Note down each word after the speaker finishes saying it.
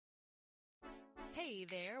Hey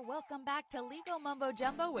there, welcome back to Legal Mumbo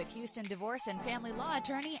Jumbo with Houston divorce and family law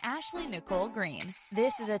attorney Ashley Nicole Green.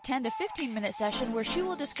 This is a 10 to 15 minute session where she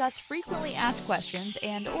will discuss frequently asked questions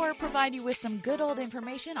and or provide you with some good old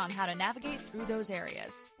information on how to navigate through those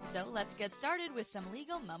areas. So let's get started with some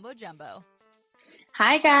Legal Mumbo Jumbo.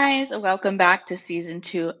 Hi guys, welcome back to season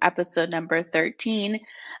 2, episode number 13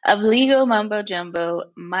 of Legal Mumbo Jumbo.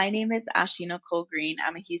 My name is Ashley Nicole Green.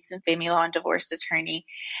 I'm a Houston family law and divorce attorney,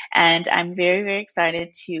 and I'm very, very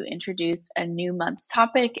excited to introduce a new month's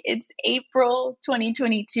topic. It's April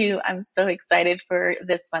 2022. I'm so excited for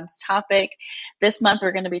this month's topic. This month,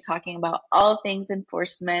 we're going to be talking about all things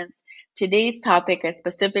enforcements. Today's topic is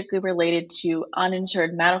specifically related to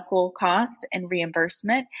uninsured medical costs and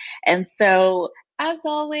reimbursement. And so as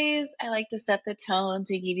always, I like to set the tone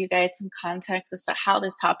to give you guys some context as to how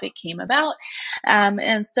this topic came about.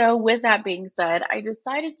 And so with that being said, I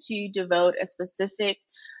decided to devote a specific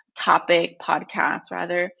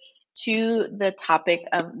podcast to the topic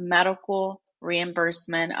of medical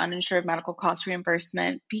reimbursement, uninsured medical cost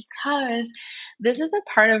reimbursement, because this is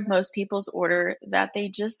a part of most people's order that they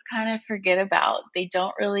just kind of forget about. They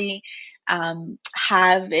don't really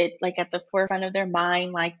have it like at the forefront of their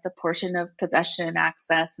mind, like the portion of possession and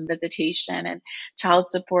access and visitation and child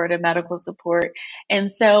support and medical support. And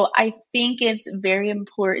so I think it's very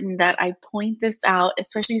important that I point this out,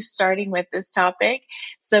 especially starting with this topic,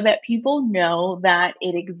 so that people know that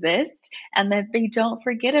it exists and that they don't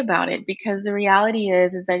forget about it. Because the reality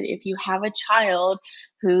is that if you have a child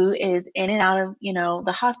who is in and out of,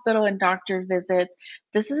 the hospital and doctor visits,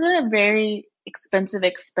 this is a very expensive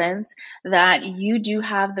expense that you do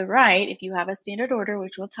have the right, if you have a standard order,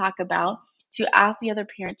 which we'll talk about, to ask the other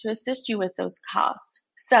parent to assist you with those costs.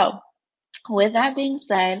 So with that being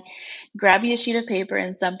said, grab you a sheet of paper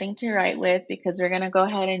and something to write with, because we're going to go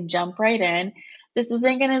ahead and jump right in. This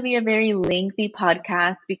isn't going to be a very lengthy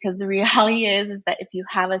podcast, because the reality is that if you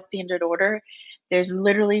have a standard order, there's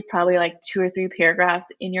literally probably like 2 or 3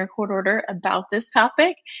 paragraphs in your court order about this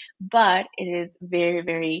topic, but it is very,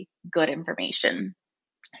 very good information.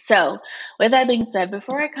 So with that being said,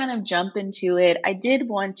 before I kind of jump into it, I did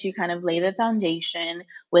want to kind of lay the foundation,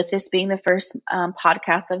 with this being the first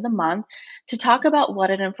podcast of the month, to talk about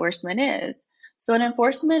what an enforcement is. So an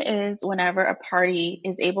enforcement is whenever a party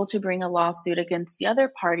is able to bring a lawsuit against the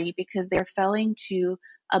other party because they're failing to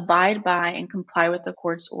abide by and comply with the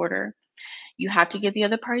court's order. You have to get the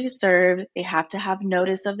other party served. They have to have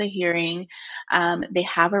notice of the hearing. They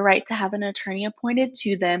have a right to have an attorney appointed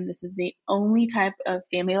to them. This is the only type of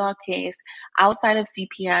family law case outside of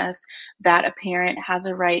CPS that a parent has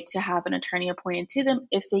a right to have an attorney appointed to them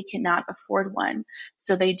if they cannot afford one.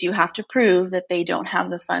 So they do have to prove that they don't have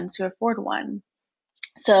the funds to afford one.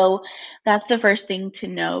 So that's the first thing to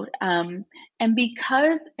note. And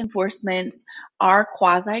because enforcements are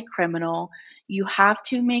quasi-criminal, you have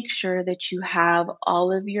to make sure that you have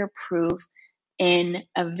all of your proof in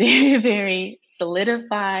a very, very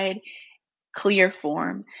solidified, clear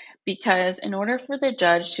form. Because in order for the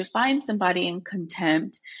judge to find somebody in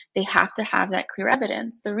contempt, they have to have that clear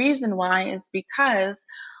evidence. The reason why is because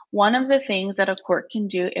one of the things that a court can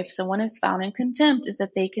do if someone is found in contempt is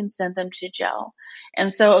that they can send them to jail.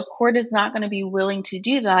 And so a court is not going to be willing to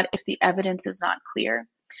do that if the evidence is not clear.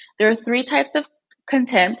 There are 3 types of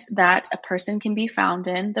contempt that a person can be found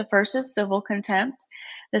in. The first is civil contempt.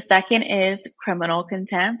 The second is criminal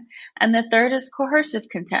contempt. And the third is coercive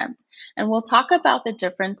contempt. And we'll talk about the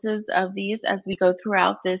differences of these as we go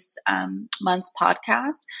throughout this month's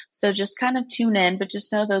podcast. So just kind of tune in, but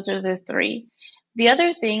just know those are the 3. The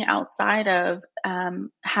other thing outside of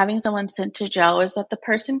having someone sent to jail is that the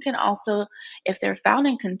person can also, if they're found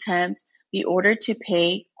in contempt, be ordered to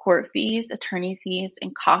pay court fees, attorney fees,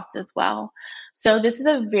 and costs as well. So this is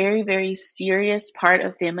a very, very serious part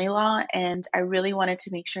of family law, and I really wanted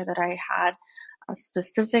to make sure that I had a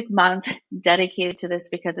specific month dedicated to this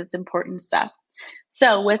because it's important stuff.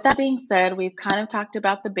 So with that being said, we've kind of talked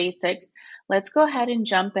about the basics. Let's go ahead and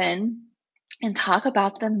jump in and talk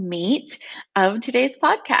about the meat of today's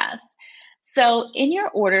podcast. So in your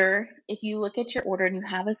order, if you look at your order and you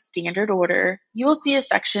have a standard order, you will see a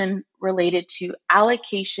section related to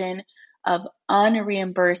allocation of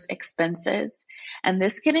unreimbursed expenses. And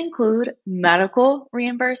this can include medical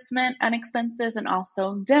reimbursement and expenses, and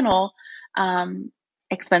also dental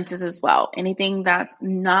expenses as well. Anything that's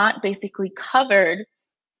not basically covered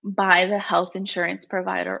by the health insurance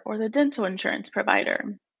provider or the dental insurance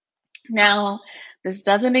provider. Now, this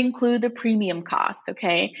doesn't include the premium costs,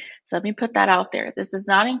 okay? So let me put that out there. This does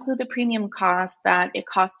not include the premium costs that it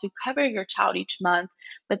costs to cover your child each month,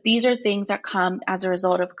 but these are things that come as a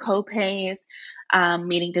result of co-pays,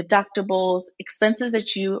 meeting deductibles, expenses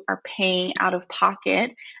that you are paying out of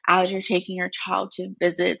pocket as you're taking your child to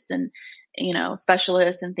visits and,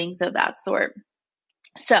 specialists and things of that sort.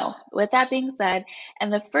 So, with that being said,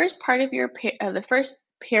 and the first part of the first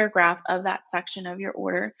paragraph of that section of your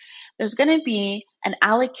order, there's going to be an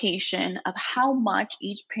allocation of how much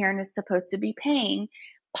each parent is supposed to be paying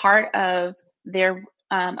part of their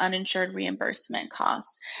uninsured reimbursement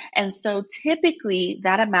costs. And so typically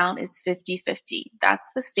that amount is 50-50.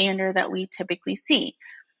 That's the standard that we typically see.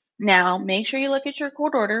 Now, make sure you look at your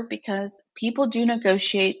court order because people do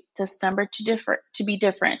negotiate this number to be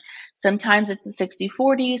different. Sometimes it's a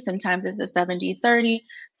 60-40, sometimes it's a 70-30,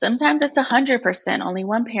 sometimes it's 100%, only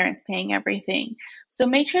one parent's paying everything. So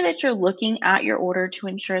make sure that you're looking at your order to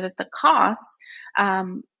ensure that the cost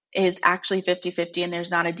is actually 50-50 and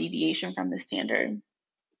there's not a deviation from the standard.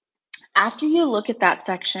 After you look at that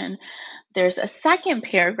section, there's a second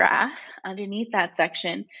paragraph underneath that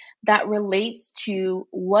section that relates to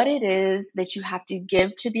what it is that you have to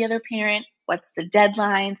give to the other parent, what's the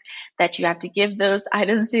deadlines that you have to give those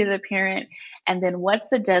items to the parent, and then what's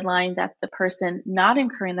the deadline that the person not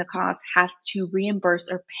incurring the cost has to reimburse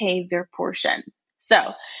or pay their portion.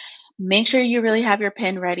 So make sure you really have your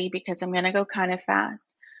pen ready because I'm going to go kind of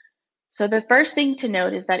fast. So the first thing to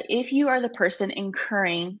note is that if you are the person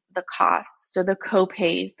incurring the costs, so the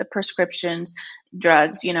co-pays, the prescriptions,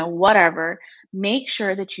 drugs, whatever, make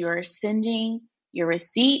sure that you are sending your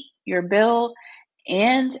receipt, your bill,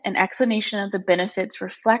 and an explanation of the benefits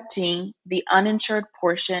reflecting the uninsured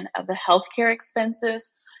portion of the healthcare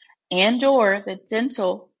expenses and/or the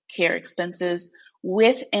dental care expenses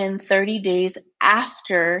within 30 days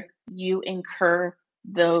after you incur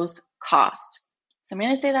those costs. So I'm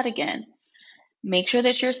going to say that again. Make sure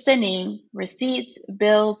that you're sending receipts,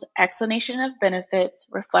 bills, explanation of benefits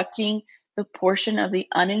reflecting the portion of the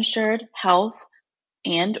uninsured health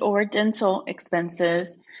and/or dental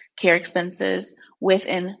expenses, care expenses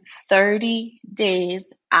within 30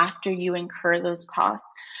 days after you incur those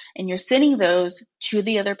costs. And you're sending those to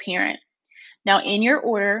the other parent. Now, in your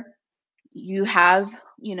order, you have,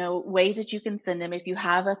 ways that you can send them. If you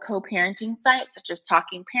have a co-parenting site, such as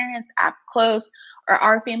Talking Parents, AppClose, or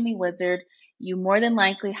Our Family Wizard, you more than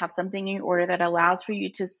likely have something in your order that allows for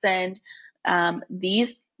you to send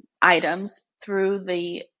these items through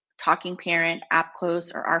the Talking Parent,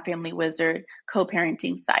 AppClose, or Our Family Wizard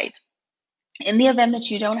co-parenting site. In the event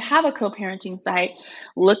that you don't have a co-parenting site,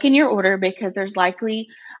 look in your order because there's likely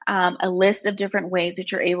a list of different ways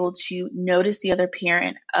that you're able to notice the other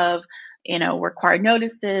parent of, required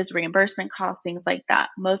notices, reimbursement costs, things like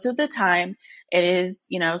that. Most of the time, it is,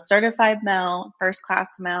 certified mail, first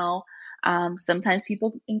class mail. Sometimes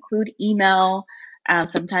people include email.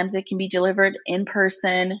 Sometimes it can be delivered in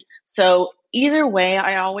person. So either way,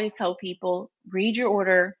 I always tell people, read your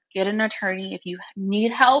order, get an attorney. If you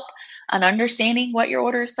need help on understanding what your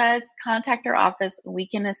order says, contact our office. We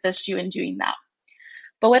can assist you in doing that.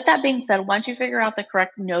 But with that being said, once you figure out the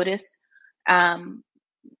correct notice,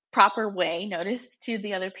 proper way, notice to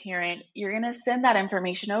the other parent, you're going to send that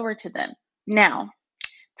information over to them. Now,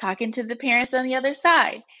 talking to the parents on the other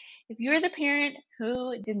side, if you're the parent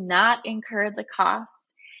who did not incur the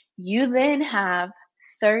costs, you then have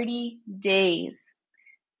 30 days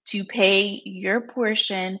to pay your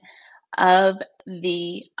portion of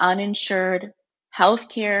the uninsured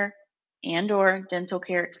healthcare and/or dental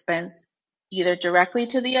care expense, either directly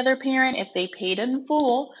to the other parent if they paid in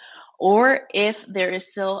full, or if there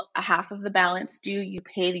is still a half of the balance due, you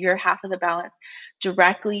pay your half of the balance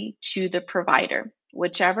directly to the provider.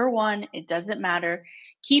 Whichever one, it doesn't matter.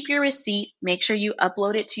 Keep your receipt. Make sure you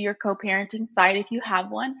upload it to your co-parenting site if you have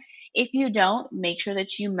one. If you don't, make sure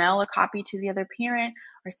that you mail a copy to the other parent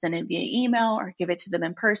or send it via email or give it to them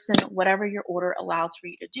in person, whatever your order allows for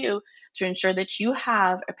you to do to ensure that you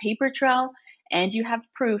have a paper trail and you have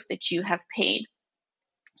proof that you have paid.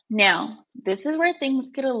 Now, this is where things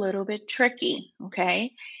get a little bit tricky,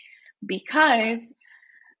 okay? Because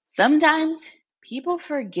sometimes people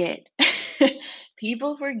forget.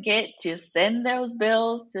 People forget to send those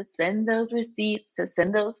bills, to send those receipts, to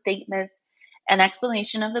send those statements, an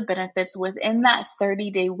explanation of the benefits within that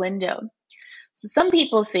 30-day window. So some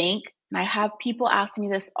people think, and I have people ask me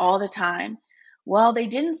this all the time, well, they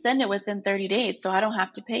didn't send it within 30 days, so I don't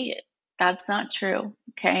have to pay it. That's not true,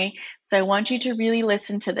 okay? So I want you to really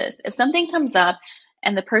listen to this. If something comes up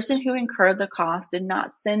and the person who incurred the cost did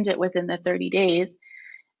not send it within the 30 days,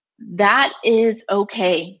 that is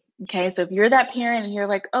okay. Okay, so if you're that parent and you're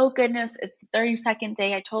like, oh goodness, it's the 32nd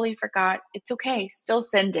day, I totally forgot, it's okay, still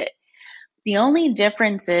send it. The only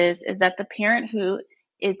difference is that the parent who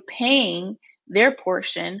is paying their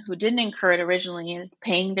portion, who didn't incur it originally, is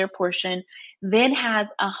paying their portion, then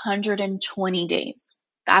has 120 days.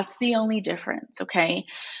 That's the only difference, okay?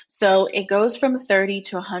 So it goes from 30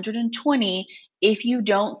 to 120 if you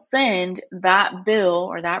don't send that bill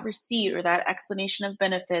or that receipt or that explanation of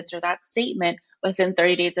benefits or that statement within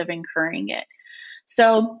 30 days of incurring it.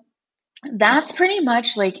 So that's pretty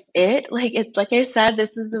much like it. Like I said,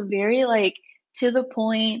 this is a very like to the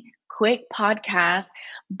point, quick podcast,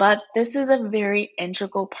 but this is a very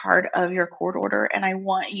integral part of your court order. And I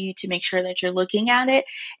want you to make sure that you're looking at it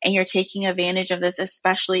and you're taking advantage of this,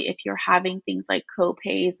 especially if you're having things like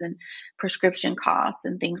co-pays and prescription costs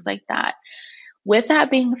and things like that. With that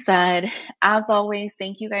being said, as always,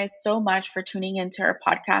 thank you guys so much for tuning into our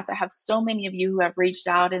podcast. I have so many of you who have reached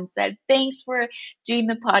out and said, thanks for doing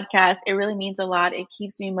the podcast. It really means a lot. It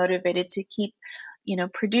keeps me motivated to keep,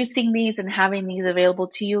 producing these and having these available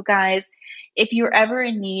to you guys. If you're ever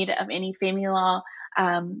in need of any family law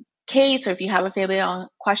case, or if you have a family law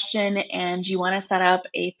question and you want to set up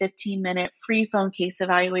a 15-minute free phone case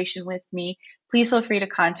evaluation with me, please feel free to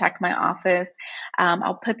contact my office.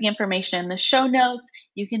 I'll put the information in the show notes.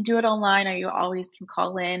 You can do it online, or you always can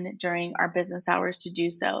call in during our business hours to do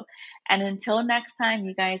so. And until next time,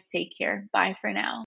 you guys take care. Bye for now.